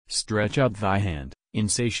stretch out thy hand,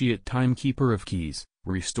 insatiate timekeeper of keys,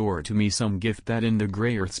 restore to me some gift that in the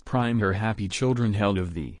grey earth's prime her happy children held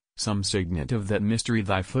of thee, some signet of that mystery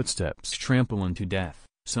thy footsteps trample unto death,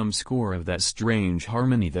 some score of that strange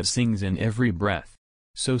harmony that sings in every breath.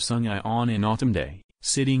 So sung I on an autumn day,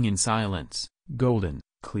 sitting in silence, golden,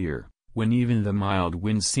 clear, when even the mild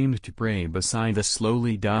winds seemed to pray beside the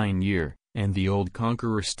slowly dying year, and the old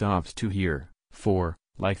conqueror stopped to hear, for,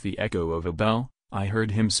 like the echo of a bell, I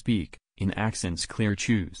heard him speak, in accents clear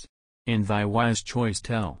choose, and thy wise choice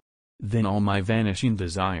tell. Then all my vanishing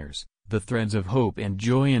desires, the threads of hope and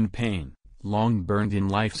joy and pain, long burned in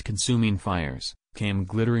life's consuming fires, came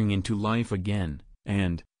glittering into life again,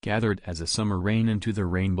 and, gathered as a summer rain into the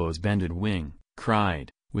rainbow's bended wing,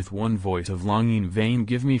 cried, with one voice of longing vain,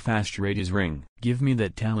 give me Fastrada's ring. Give me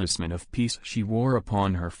that talisman of peace she wore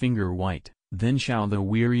upon her finger white, then shall the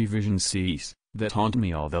weary visions cease, that haunt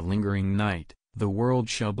me all the lingering night, the world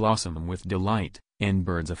shall blossom with delight, and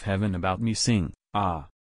birds of heaven about me sing, ah!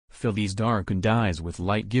 Fill these darkened eyes with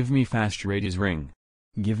light, give me Fastrada's ring.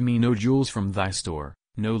 Give me no jewels from thy store,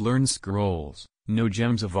 no learned scrolls, no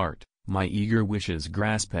gems of art, my eager wishes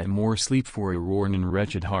grasp at more sleep for a worn and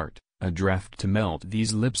wretched heart, a draught to melt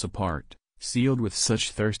these lips apart, sealed with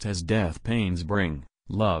such thirst as death pains bring,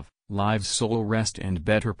 love, live's sole rest and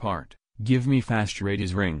better part, give me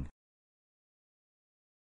Fastrada's ring.